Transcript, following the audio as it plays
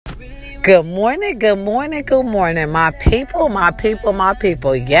Good morning, good morning, good morning, my people, my people, my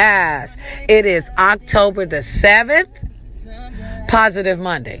people. Yes, it is October the 7th, Positive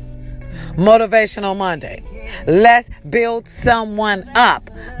Monday, Motivational Monday. Let's build someone up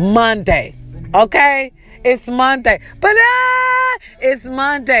Monday, okay? It's Monday, but it's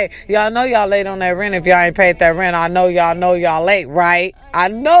Monday. Y'all know y'all late on that rent. If y'all ain't paid that rent, I know y'all late, right? I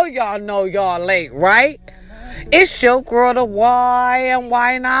know y'all late, right? It's your girl, the why and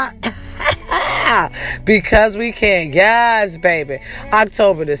why not? Because we can. Yes, baby.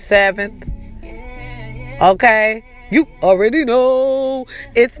 October the 7th. Okay? You already know.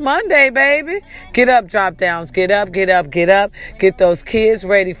 It's Monday, baby. Get up, drop downs. Get up, get up, get up. Get those kids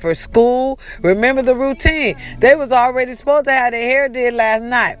ready for school. Remember the routine. They was already supposed to have their hair did last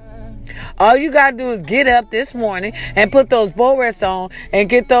night. All you got to do is get up this morning and put those bow rest on and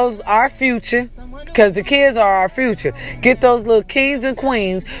get those our future, because the kids are our future. Get those little kings and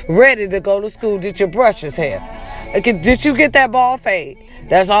queens ready to go to school. Did you brush his hair? Okay, did you get that ball fade?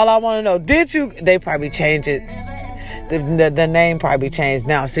 That's all I want to know. Did you? They probably changed it. The name probably changed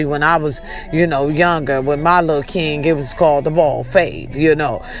now. See, when I was, younger, with my little king, it was called the ball fade,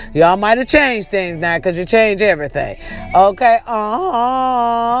 Y'all might have changed things now because you change everything. Okay?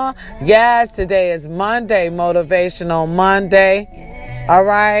 Yes, today is Monday, Motivational Monday. All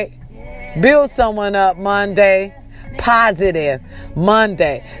right? Build someone up Monday. Positive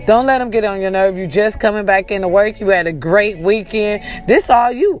Monday. Don't let them get on your nerve. You just coming back into work. You had a great weekend. This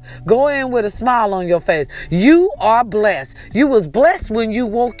all you. Go in with a smile on your face. You are blessed. You was blessed when you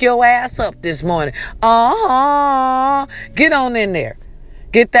woke your ass up this morning. Get on in there.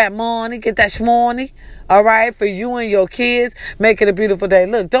 Get that money. Get that shmoney. All right, for you and your kids, make it a beautiful day.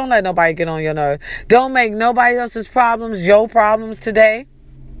 Look, don't let nobody get on your nerves. Don't make nobody else's problems your problems today.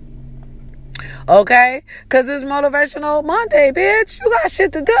 Okay? Because it's Motivational Monday, bitch. You got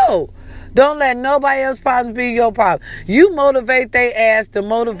shit to do. Don't let nobody else's problems be your problem. You motivate they ass to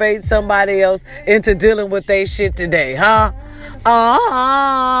motivate somebody else into dealing with their shit today, huh?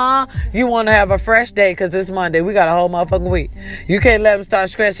 You want to have a fresh day because it's Monday. We got a whole motherfucking week. You can't let them start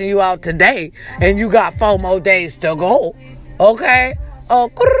stressing you out today and you got 4 more days to go. Okay?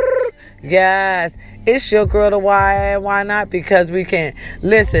 Yes. It's your girl, the why and why not? Because we can.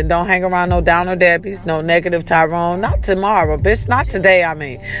 Listen, don't hang around no downer Debbies, no negative Tyrone. Not tomorrow, bitch. Not today,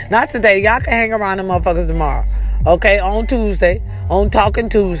 Not today. Y'all can hang around them motherfuckers tomorrow. Okay, on Tuesday. On Talking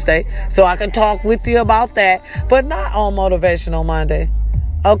Tuesday. So I can talk with you about that. But not on Motivational Monday.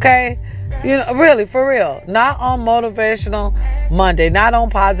 Okay? Really, for real. Not on Motivational Monday. Not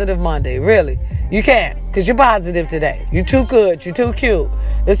on Positive Monday. Really. You can't. Because you're positive today. You're too good. You're too cute.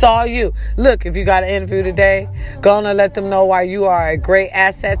 It's all you. Look, if you got an interview today, go on and let them know why you are a great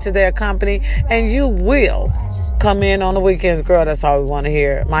asset to their company. And you will come in on the weekends, girl. That's all we want to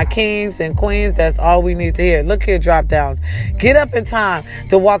hear. My kings and queens, that's all we need to hear. Look here, drop downs. Get up in time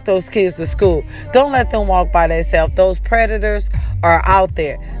to walk those kids to school. Don't let them walk by themselves. Those predators are out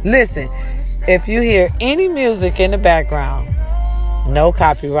there. Listen, if you hear any music in the background, no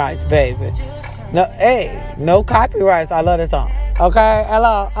copyrights, baby. No copyrights. I love this song. Okay?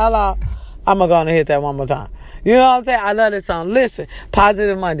 Hello. I'm going to go on and hit that one more time. You know what I'm saying? I love this song. Listen,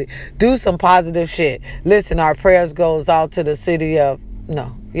 Positive Monday. Do some positive shit. Listen, our prayers goes out to the city of...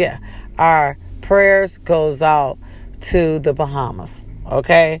 Our prayers goes out to the Bahamas.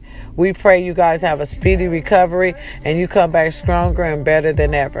 Okay? We pray you guys have a speedy recovery and you come back stronger and better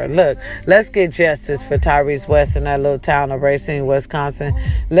than ever. Look, let's get justice for Tyrese West in that little town of Racine, Wisconsin.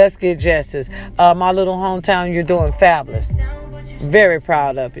 Let's get justice. My little hometown, you're doing fabulous. Very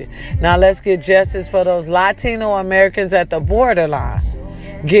proud of you. Now let's get justice for those Latino Americans at the borderline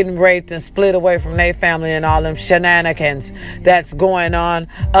getting raped and split away from their family and all them shenanigans that's going on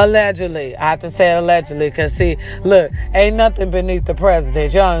allegedly. I have to say allegedly because, see, look, ain't nothing beneath the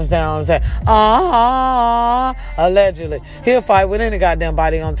president. You understand what I'm saying? Allegedly. He'll fight with any goddamn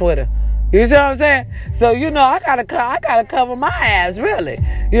body on Twitter. You see what I'm saying? So, I gotta cover my ass, really,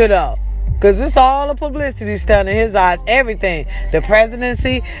 Because it's all a publicity stunt in his eyes. Everything. The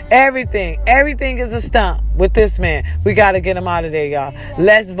presidency, everything. Everything is a stunt with this man. We got to get him out of there, y'all.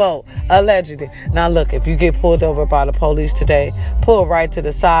 Let's vote. Allegedly. Now, look, if you get pulled over by the police today, pull right to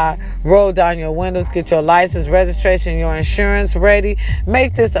the side. Roll down your windows. Get your license, registration, your insurance ready.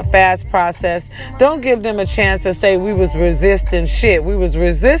 Make this a fast process. Don't give them a chance to say we was resisting shit. We was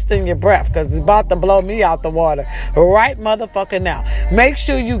resisting your breath because it's about to blow me out the water. Right motherfucker now. Make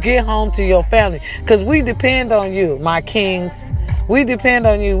sure you get home to your family because we depend on you, my kings. We depend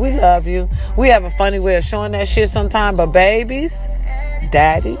on you. We love you. We have a funny way of showing that shit sometimes, but babies,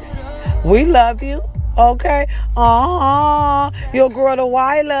 daddies, we love you. Okay? Your girl, the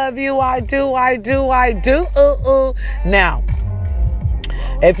why love you. I do. Now,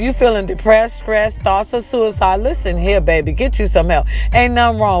 if you feeling depressed, stressed, thoughts of suicide, listen here, baby. Get you some help. Ain't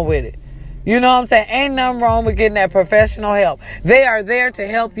nothing wrong with it. You know what I'm saying? Ain't nothing wrong with getting that professional help. They are there to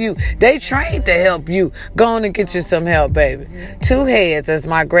help you. They trained to help you. Go on and get you some help, baby. Two heads, as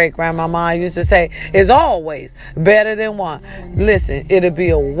my great-grandmama used to say, is always better than one. Listen, it'll be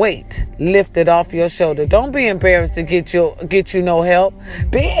a weight lifted off your shoulder. Don't be embarrassed to get you no help.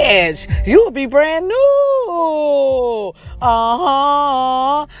 Bitch, you will be brand new. Go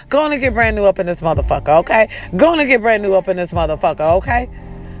on and get brand new up in this motherfucker, okay? Go on and get brand new up in this motherfucker, okay?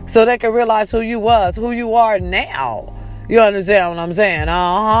 So they can realize who you are now. You understand what I'm saying?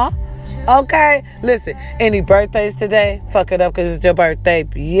 Okay? Listen, any birthdays today? Fuck it up because it's your birthday,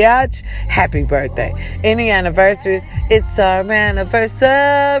 bitch. Happy birthday. Any anniversaries? It's our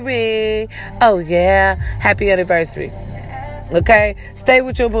anniversary. Oh, yeah. Happy anniversary. Okay? Stay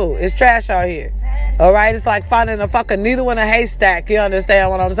with your boo. It's trash out here. All right? It's like finding a fucking needle in a haystack. You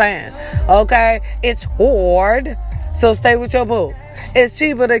understand what I'm saying? Okay? It's hard. So stay with your boo. It's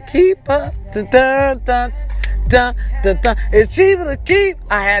cheaper to keep her. It's cheaper to keep.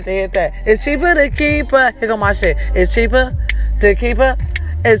 I had to hit that. It's cheaper to keep her. Here go my shit. It's cheaper to keep her.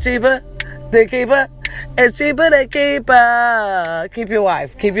 It's cheaper to keep her. It's cheaper to keep her. Keep your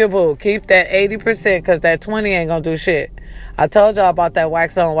wife. Keep your boo. Keep that 80% because that 20 ain't going to do shit. I told y'all about that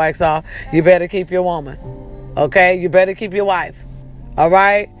wax on, wax off. You better keep your woman. Okay? You better keep your wife. All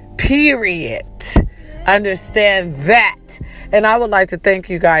right? Period. Understand that. And I would like to thank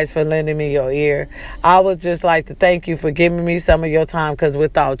you guys for lending me your ear. I would just like to thank you for giving me some of your time because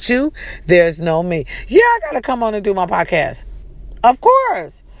without you, there's no me. Yeah, I got to come on and do my podcast. Of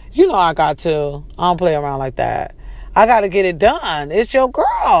course. You know I got to. I don't play around like that. I got to get it done. It's your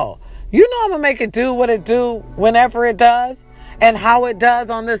girl. You know I'm going to make it do what it do whenever it does and how it does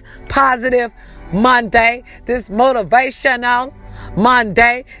on this positive Monday, this motivational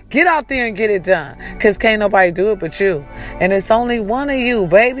Monday. Get out there and get it done because can't nobody do it but you. And it's only one of you,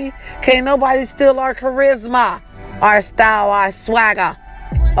 baby. Can't nobody steal our charisma, our style, our swagger.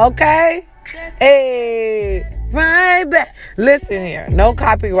 Okay? Hey, right back. Listen here. No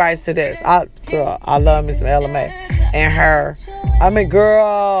copyrights to this. I love Miss LMA and her. I mean, girl,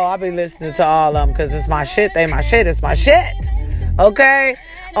 I be listening to all of them because it's my shit. They my shit. It's my shit. Okay?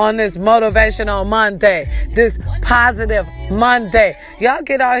 On this motivational Monday, this positive Monday. Y'all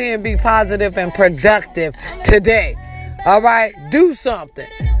get out here and be positive and productive today. All right? Do something.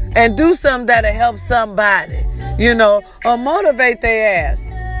 And do something that'll help somebody, you know, or motivate their ass.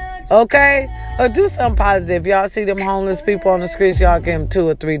 Okay? Or do something positive. Y'all see them homeless people on the streets, y'all give them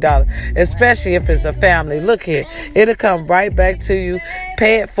 $2 or $3. Especially if it's a family. Look here. It'll come right back to you.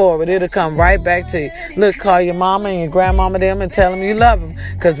 Pay it forward. It'll come right back to you. Look, call your mama and your grandmama them and tell them you love them.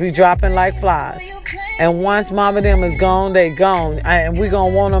 Because we dropping like flies. And once mama them is gone, they gone. And we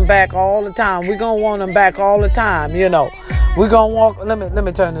going to want them back all the time. We going to want them back all the time, you know. We're going to walk. Let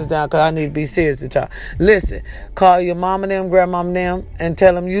me turn this down because I need to be serious with y'all. Listen, call your mama them, grandmama them, and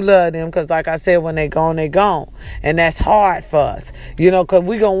tell them you love them because like I said, when they gone, they gone. And that's hard for us, you know, because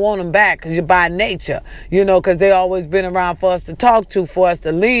we going to want them back because you're by nature, you know, because they always been around for us to talk to, for us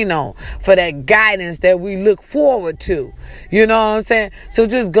to lean on, for that guidance that we look forward to. You know what I'm saying? So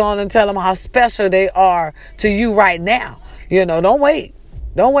just go on and tell them how special they are to you right now. You know, don't wait.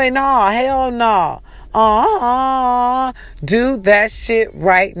 Don't wait. No, hell no. Do that shit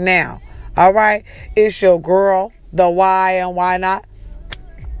right now. All right? It's your girl, the why and why not.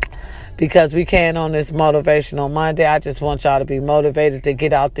 Because we can on this Motivational Monday. I just want y'all to be motivated to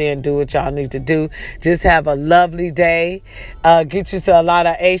get out there and do what y'all need to do. Just have a lovely day. Get you to a lot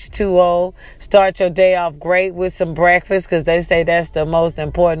of H2O. Start your day off great with some breakfast because they say that's the most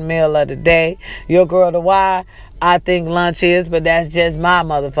important meal of the day. Your girl, the why. I think lunch is, but that's just my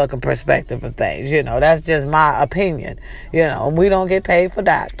motherfucking perspective of things. You know, that's just my opinion. You know, we don't get paid for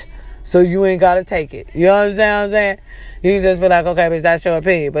that. So you ain't got to take it. You understand what I'm saying? You can just be like, okay, but that's your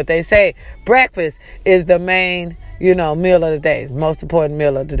opinion. But they say breakfast is the main, you know, meal of the day. It's the most important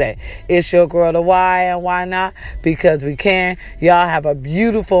meal of the day. It's your girl, the why and why not? Because we can. Y'all have a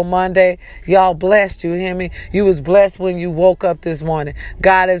beautiful Monday. Y'all blessed, you hear me? You was blessed when you woke up this morning.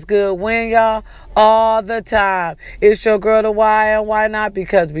 God is good when, y'all? All the time. It's your girl, the why and why not?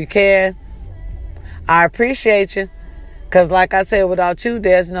 Because we can. I appreciate you. Because like I said, without you,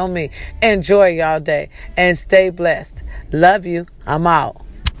 there's no me. Enjoy y'all day and stay blessed. Love you. I'm out.